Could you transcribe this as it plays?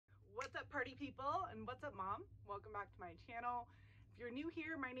What's up, party people, and what's up, mom? Welcome back to my channel. If you're new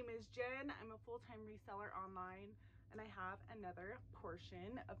here, my name is Jen. I'm a full-time reseller online, and I have another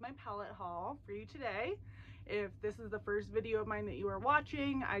portion of my pallet haul for you today. If this is the first video of mine that you are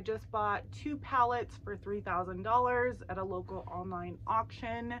watching, I just bought 2 pallets for $3,000 at a local online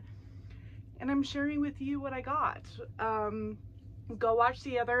auction, and I'm sharing with you what I got. Go watch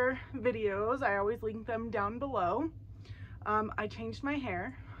the other videos. I always link them down below. I changed my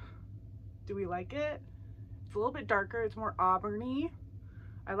hair. Do we like it? It's a little bit darker. It's more auburny.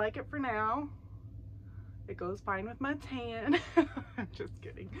 I like it for now. It goes fine with my tan. Just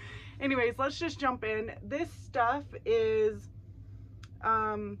kidding. Anyways, let's just jump in. This stuff is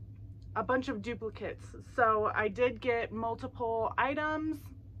a bunch of duplicates. So I did get multiple items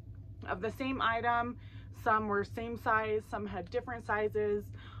of the same item. Some were same size, some had different sizes,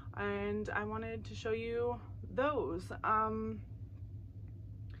 and I wanted to show you those.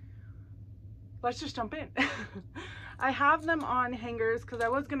 Let's just jump in. I have them on hangers because I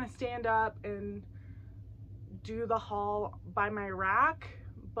was gonna stand up and do the haul by my rack,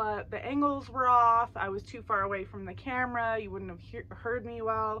 but the angles were off. I was too far away from the camera. You wouldn't have heard me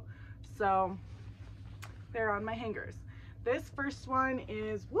well. So they're on my hangers. This first one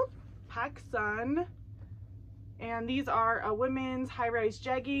is PacSun, and these are a women's high-rise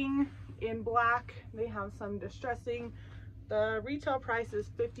jegging in black. They have some distressing. The retail price is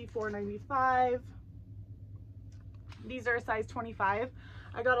 $54.95. These are a size 25.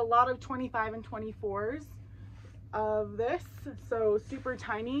 I got a lot of 25 and 24s of this, so super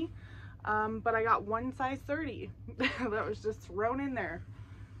tiny. But I got one size 30 that was just thrown in there.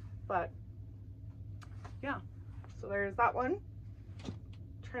 But yeah, so there's that one.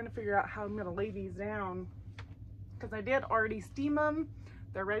 Trying to figure out how I'm gonna lay these down because I did already steam them.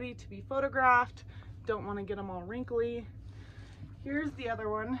 They're ready to be photographed. Don't want to get them all wrinkly. Here's the other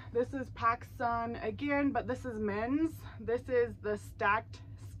one. This is PacSun again, but this is men's. This is the stacked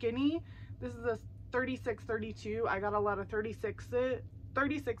skinny. This is a 36-32. I got a lot of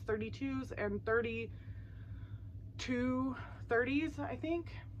 36-32s and 32-30s, I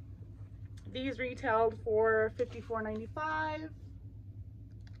think. These retailed for $54.95.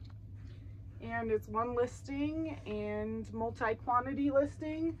 And it's one listing and multi-quantity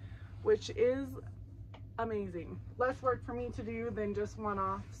listing, which is amazing. Less work for me to do than just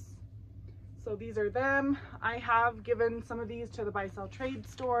one-offs. So these are them. I have given some of these to the buy sell trade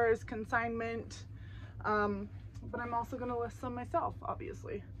stores, consignment, but I'm also going to list some myself,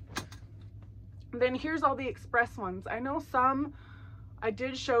 obviously. And then here's all the express ones. I know some, I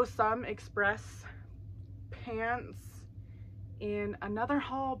did show some express pants in another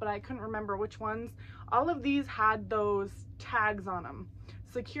haul, but I couldn't remember which ones. All of these had those tags on them.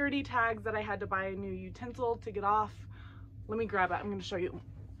 Security tags that I had to buy a new utensil to get off. Let me grab it. I'm going to show you.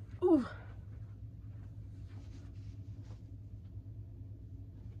 Ooh.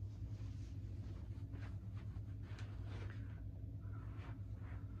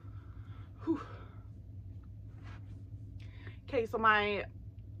 Whew. Okay, so my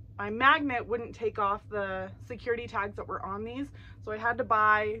magnet wouldn't take off the security tags that were on these, so I had to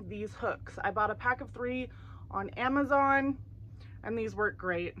buy these hooks. I bought a pack of 3 on Amazon, and these work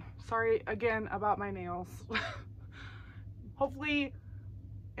great. Sorry again about my nails. Hopefully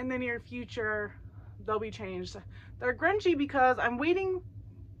in the near future they'll be changed. They're grungy because I'm waiting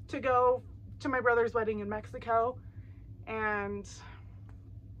to go to my brother's wedding in Mexico, and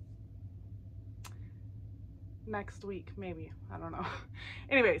next week maybe, I don't know.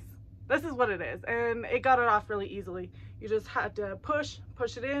 Anyways, this is what it is, and it got it off really easily. You just had to push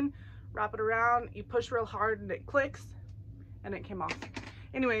it in, wrap it around, you push real hard and it clicks, and it came off.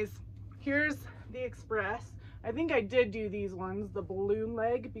 Anyways, here's the express. I think I did do these ones, the balloon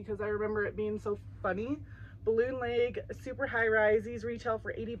leg, because I remember it being so funny. Balloon leg, super high rise. These retail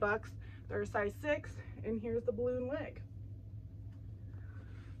for 80 bucks. They're a size 6, and here's the balloon leg.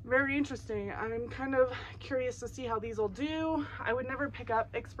 Very interesting. I'm kind of curious to see how these will do. I would never pick up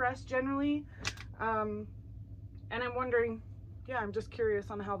express generally. And I'm wondering, yeah, I'm just curious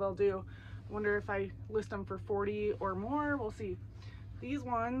on how they'll do. I wonder if I list them for 40 or more. We'll see. These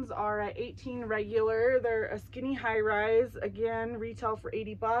ones are at 18 regular. They're a skinny high rise. Again, retail for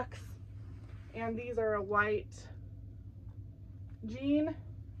 80 bucks. And these are a white jean,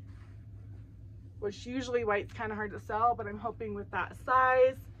 which usually white's kind of hard to sell, but I'm hoping with that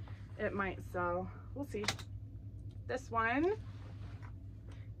size it might sell. We'll see. This one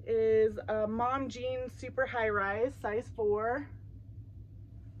is a mom jeans super high rise, size 4.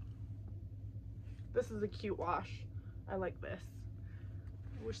 This is a cute wash. I like this.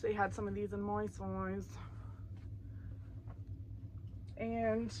 I wish they had some of these in my size.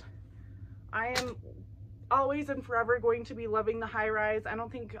 And I am always and forever going to be loving the high rise. I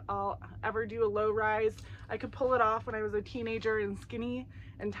don't think I'll ever do a low rise. I could pull it off when I was a teenager and skinny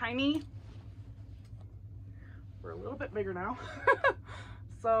and tiny. We're a little bit bigger now.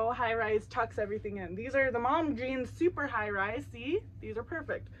 So high rise tucks everything in. These are the mom jeans, super high rise. See, these are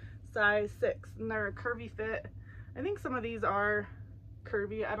perfect. Size 6, and they're a curvy fit. I think some of these are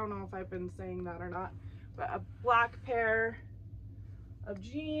curvy. I don't know if I've been saying that or not. But a black pair of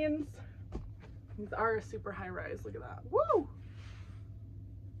jeans. These are a super high rise. Look at that. Woo!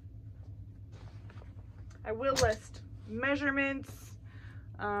 I will list measurements.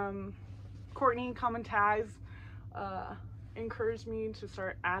 Courtney Commentage encouraged me to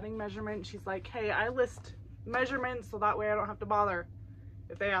start adding measurements. She's like, hey, I list measurements so that way I don't have to bother.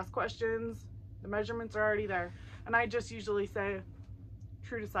 If they ask questions, the measurements are already there. And I just usually say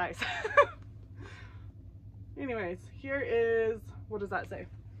true to size. Anyways, here is, what does that say?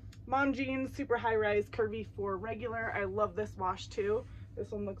 Mom jeans, super high rise, curvy for regular. I love this wash too.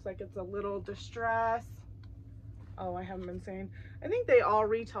 This one looks like it's a little distress. Oh, I haven't been saying. I think they all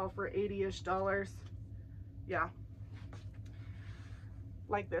retail for $80-ish. Yeah.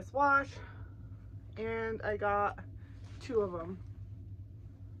 Like this wash. And I got 2 of them.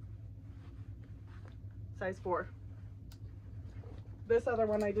 Size 4. This other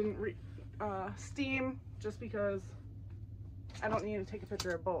one I didn't steam just because I don't need to take a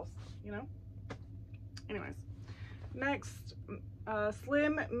picture of both, you know? Anyways, next,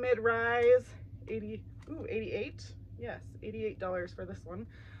 slim mid-rise, 88, yes, $88 for this one.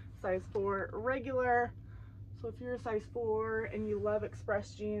 Size 4 regular. So if you're a size 4 and you love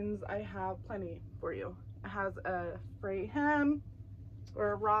express jeans, I have plenty for you. It has a fray hem,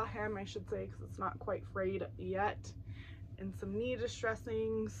 or a raw hem I should say, because it's not quite frayed yet, and some knee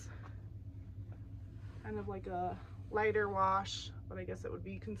distressings, kind of like a lighter wash, but I guess it would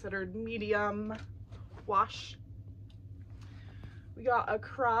be considered medium wash. We got a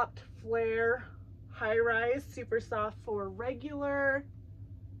cropped flare high rise, super soft for regular,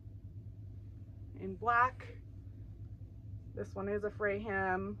 in black. This one is a fray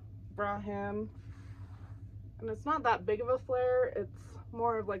hem, bra hem, and it's not that big of a flare, it's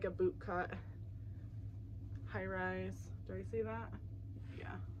more of like a boot cut high rise. Do I see that? Yeah.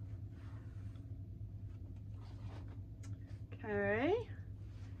 Okay,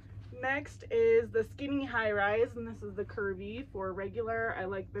 next is the skinny high rise, and this is the curvy for regular. I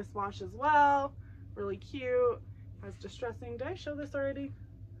like this wash as well, really cute. Has distressing. Did I show this already?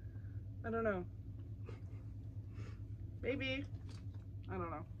 I don't know, maybe, I don't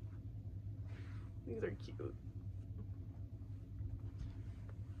know. These are cute.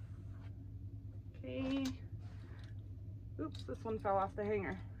 Okay, oops, this one fell off the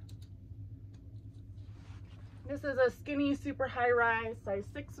hanger. This is a skinny super high rise, size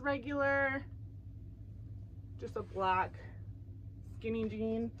 6 regular, just a black skinny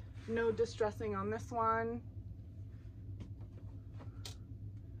jean, no distressing on this one.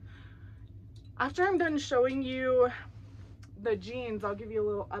 After I'm done showing you the jeans, I'll give you a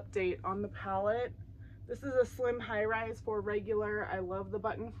little update on the palette. This is a slim high rise for regular. I love the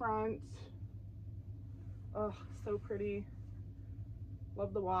button front. Oh, so pretty.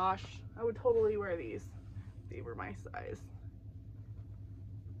 Love the wash. I would totally wear these. They were my size.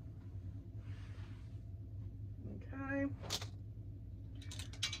 Okay.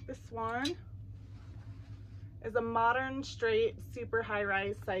 This one is a modern straight super high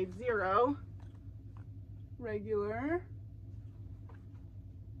rise, size 0. Regular.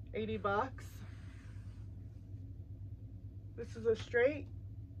 80 bucks. This is a straight.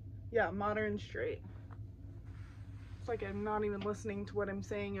 Yeah, modern straight. It's like I'm not even listening to what I'm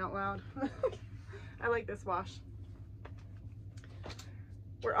saying out loud. I like this wash.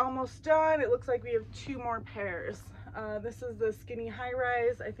 We're almost done. It looks like we have 2 more pairs. This is the skinny high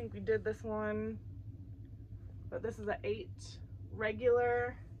rise. I think we did this one, but this is an 8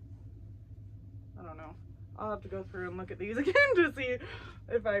 regular. I don't know. I'll have to go through and look at these again to see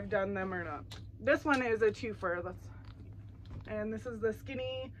if I've done them or not. This one is a 2 fur. And this is the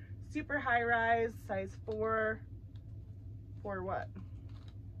skinny super high rise, size 4. For what?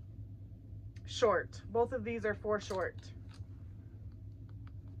 Short. Both of these are for short.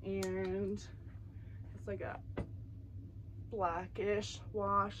 And it's like a blackish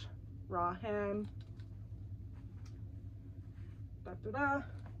wash, raw hem. Da-da-da.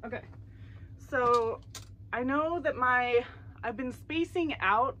 Okay, so I know that I've been spacing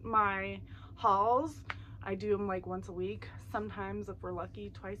out my hauls. I do them like once a week, sometimes if we're lucky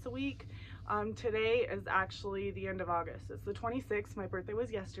twice a week. Today is actually the end of August. It's the 26th. My birthday was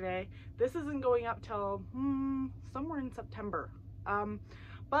yesterday. This isn't going up till somewhere in September.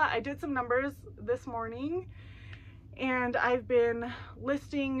 But I did some numbers this morning, and I've been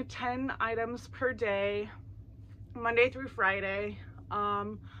listing 10 items per day, Monday through Friday.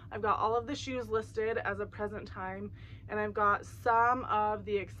 I've got all of the shoes listed as of present time, and I've got some of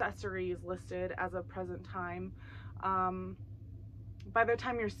the accessories listed as of present time. By the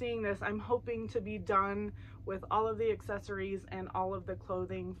time you're seeing this, I'm hoping to be done with all of the accessories and all of the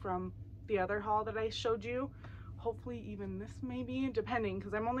clothing from the other haul that I showed you. Hopefully even this maybe, depending,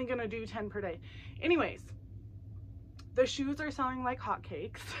 because I'm only gonna do 10 per day. Anyways, the shoes are selling like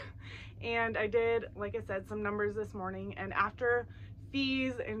hotcakes. And I did, like I said, some numbers this morning, and after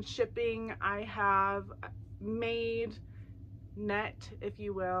fees and shipping, I have made net, if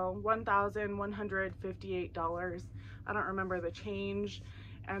you will, $1,158. I don't remember the change,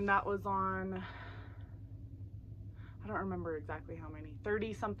 and that was on, I don't remember exactly how many,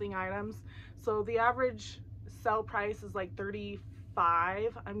 30 something items. So the average sell price is like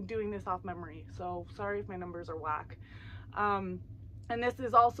 35. I'm doing this off memory, so sorry if my numbers are whack. And this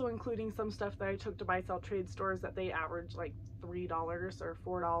is also including some stuff that I took to buy sell trade stores that they average like $3 or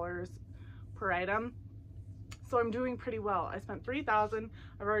 $4 per item. So I'm doing pretty well. I spent $3,000.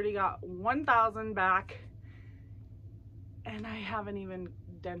 I've already got $1,000 back, and I haven't even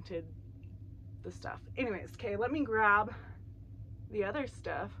dented the stuff. Anyways, okay, let me grab the other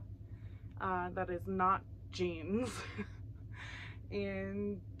stuff that is not jeans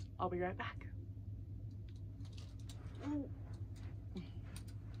and I'll be right back. Ooh.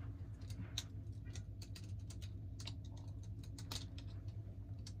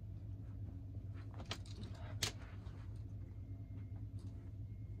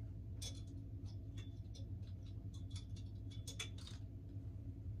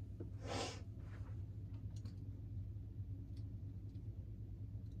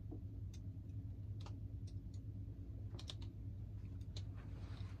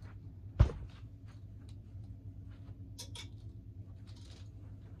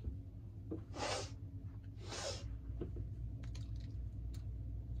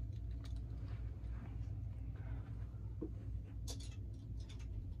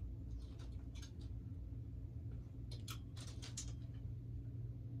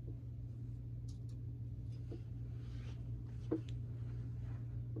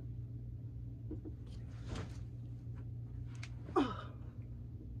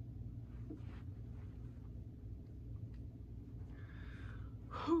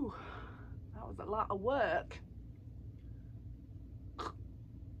 Whew, that was a lot of work.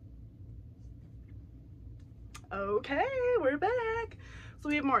 Okay, we're back. So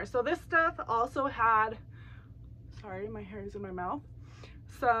we have more. So this stuff also had, sorry, my hair is in my mouth,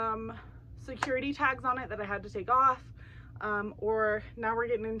 some security tags on it that I had to take off. Or now we're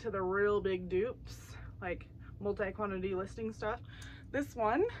getting into the real big dupes, like multi-quantity listing stuff. This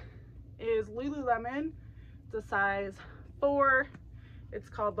one is Lululemon. It's a size 4. It's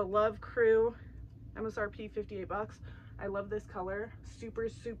called the Love Crew, MSRP 58 bucks. I love this color, super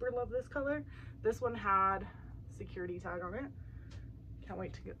love this color. This one had security tag on it. Can't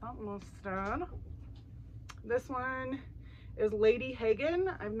wait to get that listed. This one is Lady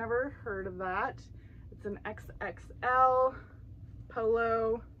Hagen. I've never heard of that. It's an XXL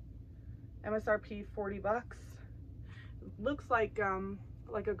polo, MSRP 40 bucks. It looks like a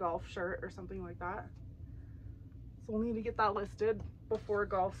golf shirt or something like that. So we'll need to get that listed before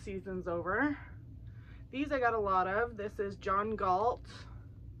golf season's over. These I got a lot of. This is John Galt.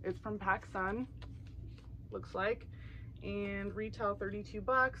 It's from PacSun, looks like, and retail 32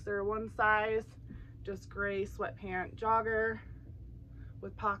 bucks. They're one size, just gray sweatpant jogger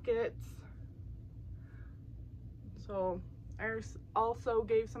with pockets. So I also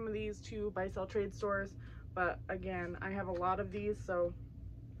gave some of these to buy sell trade stores, but again, I have a lot of these, so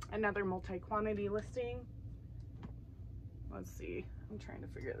another multi-quantity listing. Let's see, I'm trying to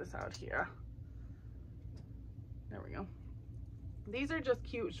figure this out here. There we go. These are just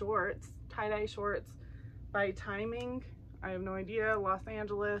cute shorts, tie-dye shorts by Timing. I have no idea, Los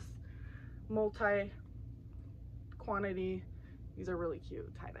Angeles, multi-quantity. These are really cute,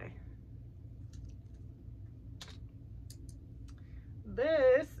 tie-dye.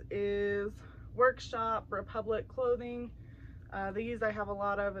 This is Workshop Republic clothing. These I have a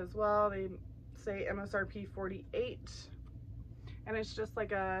lot of as well. They say MSRP 48. And it's just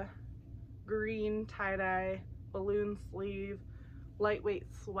like a green tie-dye balloon sleeve lightweight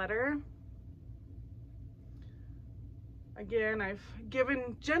sweater. Again, I've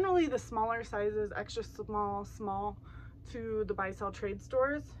given generally the smaller sizes, extra small to the buy sell trade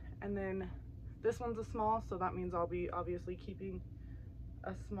stores, and then this one's a small, so that means I'll be obviously keeping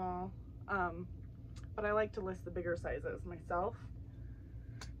a small, but I like to list the bigger sizes myself.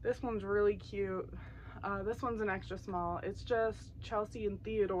 This one's really cute. This one's an extra small. It's just Chelsea and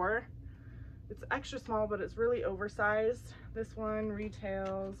Theodore. It's extra small, but it's really oversized. This one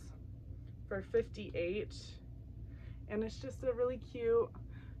retails for $58, and it's just a really cute,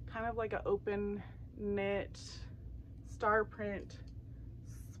 kind of like an open knit star print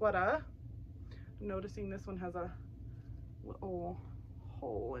sweater. I'm noticing this one has a little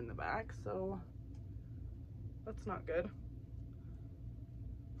hole in the back, so that's not good.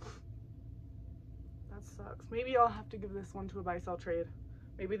 That sucks. Maybe I'll have to give this one to a buy sell trade.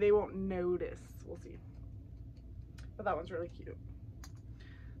 Maybe they won't notice. We'll see. But that one's really cute.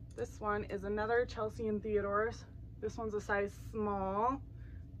 This one is another Chelsea and Theodore's. This one's a size small.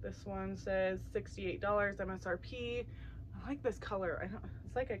 This one says $68 MSRP. I like this color.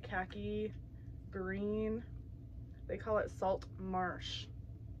 It's like a khaki green. They call it Salt Marsh.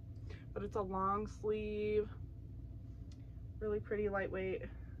 But it's a long sleeve, really pretty lightweight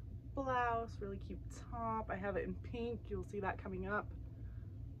blouse, really cute top. I have it in pink. You'll see that coming up.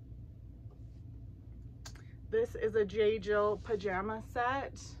 This is a J. Jill pajama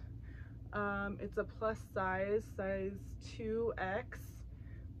set. It's a plus size 2X.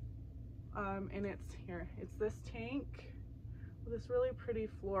 And it's this tank with this really pretty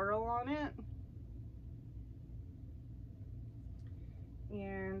floral on it.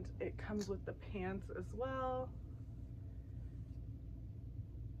 And it comes with the pants as well,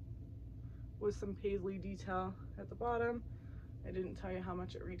 with some paisley detail at the bottom. I didn't tell you how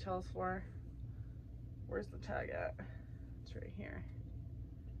much it retails for. Where's the tag at? It's right here.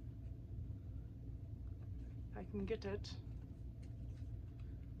 If I can get it.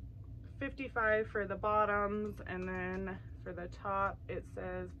 $55 for the bottoms, and then for the top it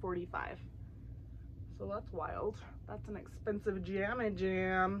says $45. So that's wild. That's an expensive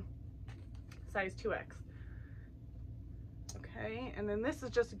jam. Size 2X. Okay, and then this is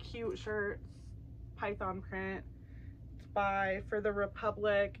just a cute shirt, python print. It's by For the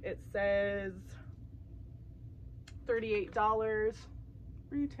Republic. It says $38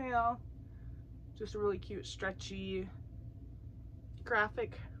 retail. Just a really cute, stretchy,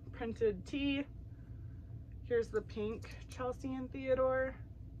 graphic printed tee. Here's the pink Chelsea and Theodore.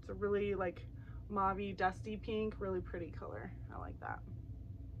 It's a really like mauve-y, dusty pink, really pretty color. I like that.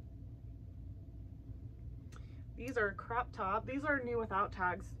 These are crop top. These are new without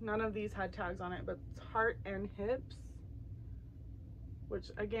tags. None of these had tags on it, but it's Heart and Hips,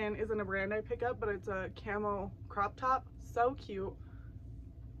 which again isn't a brand I pick up, but it's a camo crop top. So cute.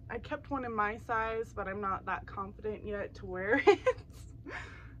 I kept one in my size, but I'm not that confident yet to wear it.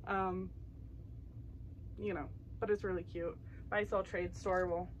 You know, but it's really cute. Buy sell trade store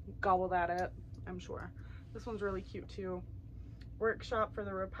will gobble that up, I'm sure. This one's really cute too. Workshop For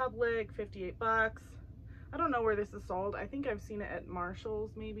the Republic, 58 bucks. I don't know where this is sold. I think I've seen it at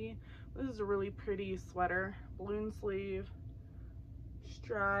Marshall's maybe. This is a really pretty sweater. Balloon sleeve,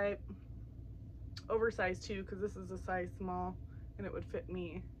 stripe, oversized too, because this is a size small and it would fit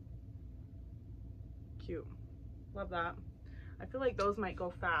me. Cute. Love that. I feel like those might go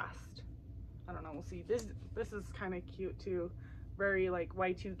fast. I don't know, we'll see. This is kind of cute too. Very like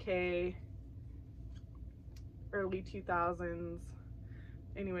Y2K, early 2000s.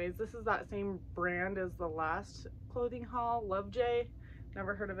 Anyways, this is that same brand as the last clothing haul, Love J.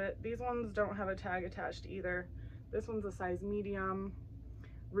 Never heard of it. These ones don't have a tag attached either. This one's a size medium,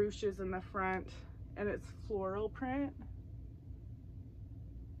 ruches in the front, and it's floral print.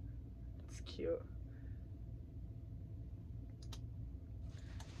 It's cute.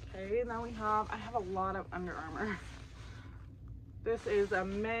 Okay, now I have a lot of Under Armour. This is a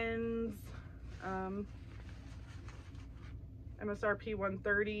men's MSRP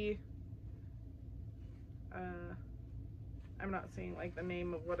 130. I'm not seeing like the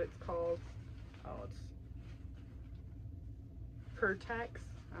name of what it's called. Oh, it's Pertex.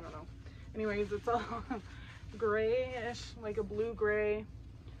 I don't know. Anyways, it's all grayish, like a blue gray,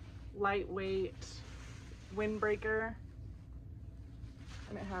 lightweight windbreaker.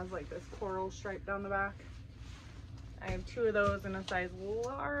 And it has like this coral stripe down the back. I have 2 of those in a size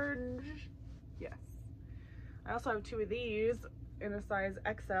large. Yes. I also have 2 of these in a size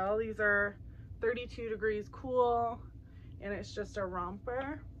XL. These are 32 degrees cool, and it's just a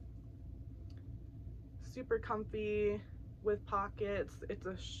romper. Super comfy with pockets. It's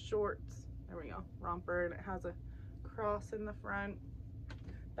a shorts, there we go, romper, and it has a cross in the front.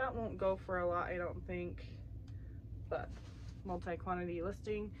 That won't go for a lot, I don't think, but multi-quantity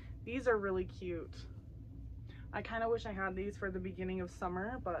listing. These are really cute. I kind of wish I had these for the beginning of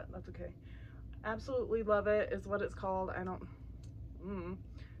summer, but that's okay. Absolutely love it is what it's called. I don't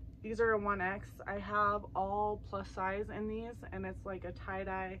These are a 1X. I have all plus size in these, and it's like a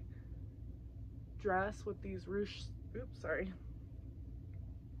tie-dye dress with these ruche, oops, sorry.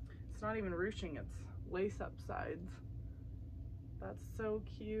 It's not even ruching, it's lace-up sides. That's so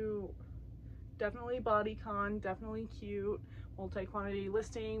cute. Definitely bodycon, definitely cute. Multi-quantity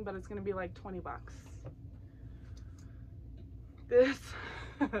listing, but it's gonna be like 20 bucks. This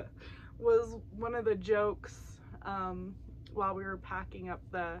was one of the jokes while we were packing up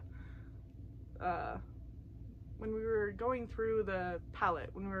the when we were going through the pallet,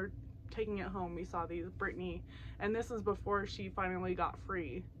 when we were taking it home, we saw these Brittany, and this is before she finally got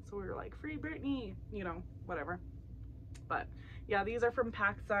free, so we were like, free Brittany, you know, whatever. But yeah, these are from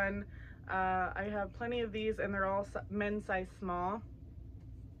PacSun. I have plenty of these, and they're all men's size small.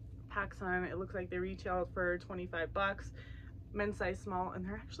 PacSun, it looks like they retail for 25 bucks, men's size small, and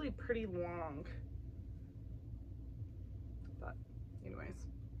they're actually pretty long. But anyways,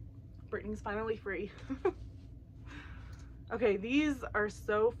 Brittany's finally free. Okay, these are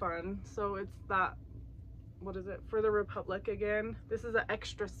so fun. So it's that, what is it, For the Republic again. This is an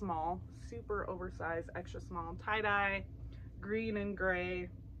extra small, super oversized extra small, tie-dye, green and gray.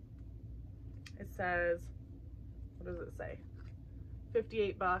 It says, what does it say,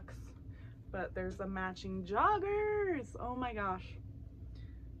 58 bucks, but there's the matching joggers. Oh my gosh,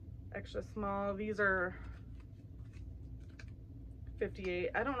 extra small. These are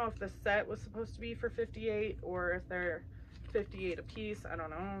 58. I don't know if the set was supposed to be for 58 or if they're 58 a piece, I don't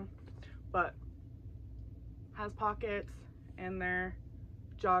know, but has pockets and they're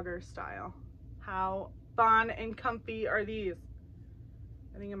jogger style. How fun and comfy are these?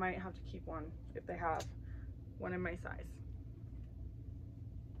 I think I might have to keep one if they have one in my size.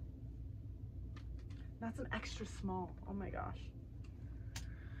 That's an extra small. Oh my gosh.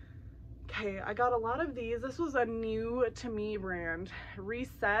 Okay, I got a lot of these. This was a new to me brand,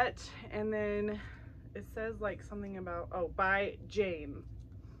 Reset, and then it says like something about, oh, by Jane.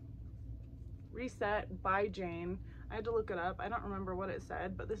 Reset by Jane. I had to look it up. I don't remember what it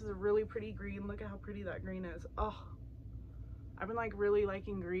said, but this is a really pretty green. Look at how pretty that green is. Oh, I've been like really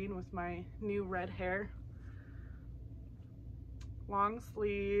liking green with my new red hair. Long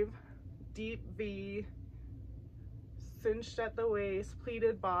sleeve, deep V, cinched at the waist,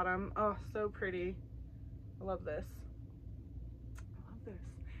 pleated bottom. Oh, so pretty. I love this. I love this.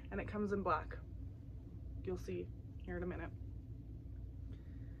 And it comes in black. You'll see here in a minute.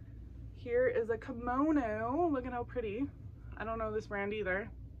 Here is a kimono. Look at how pretty. I don't know this brand either.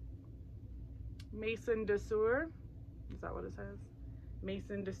 Maison de Soeur. Is that what it says?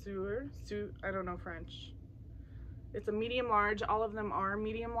 Maison de Soeur. I don't know French. It's a medium large. All of them are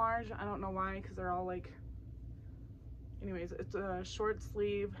medium large. I don't know why, because they're all like, anyways, it's a short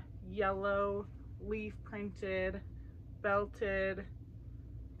sleeve, yellow, leaf printed, belted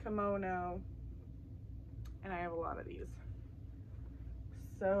kimono. And I have a lot of these.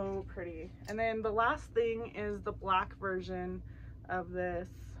 So pretty. And then the last thing is the black version of this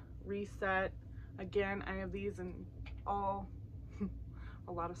Reset. Again, I have these in all,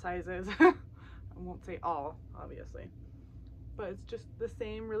 a lot of sizes. I won't say all, obviously. But it's just the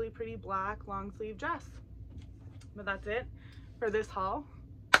same really pretty black long sleeve dress. But that's it for this haul.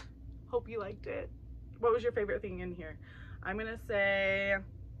 Hope you liked it. What was your favorite thing in here? I'm gonna say,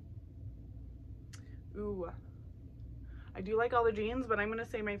 ooh, I do like all the jeans, but I'm gonna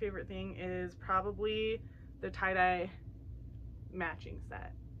say my favorite thing is probably the tie-dye matching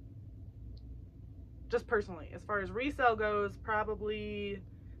set. Just personally, as far as resale goes, probably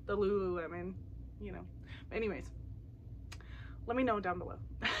the Lululemon, you know. But anyways, let me know down below.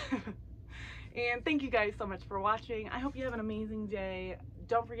 And thank you guys so much for watching. I hope you have an amazing day.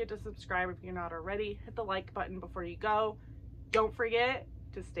 Don't forget to subscribe if you're not already. Hit the like button before you go. Don't forget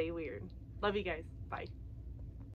to stay weird. Love you guys. Bye.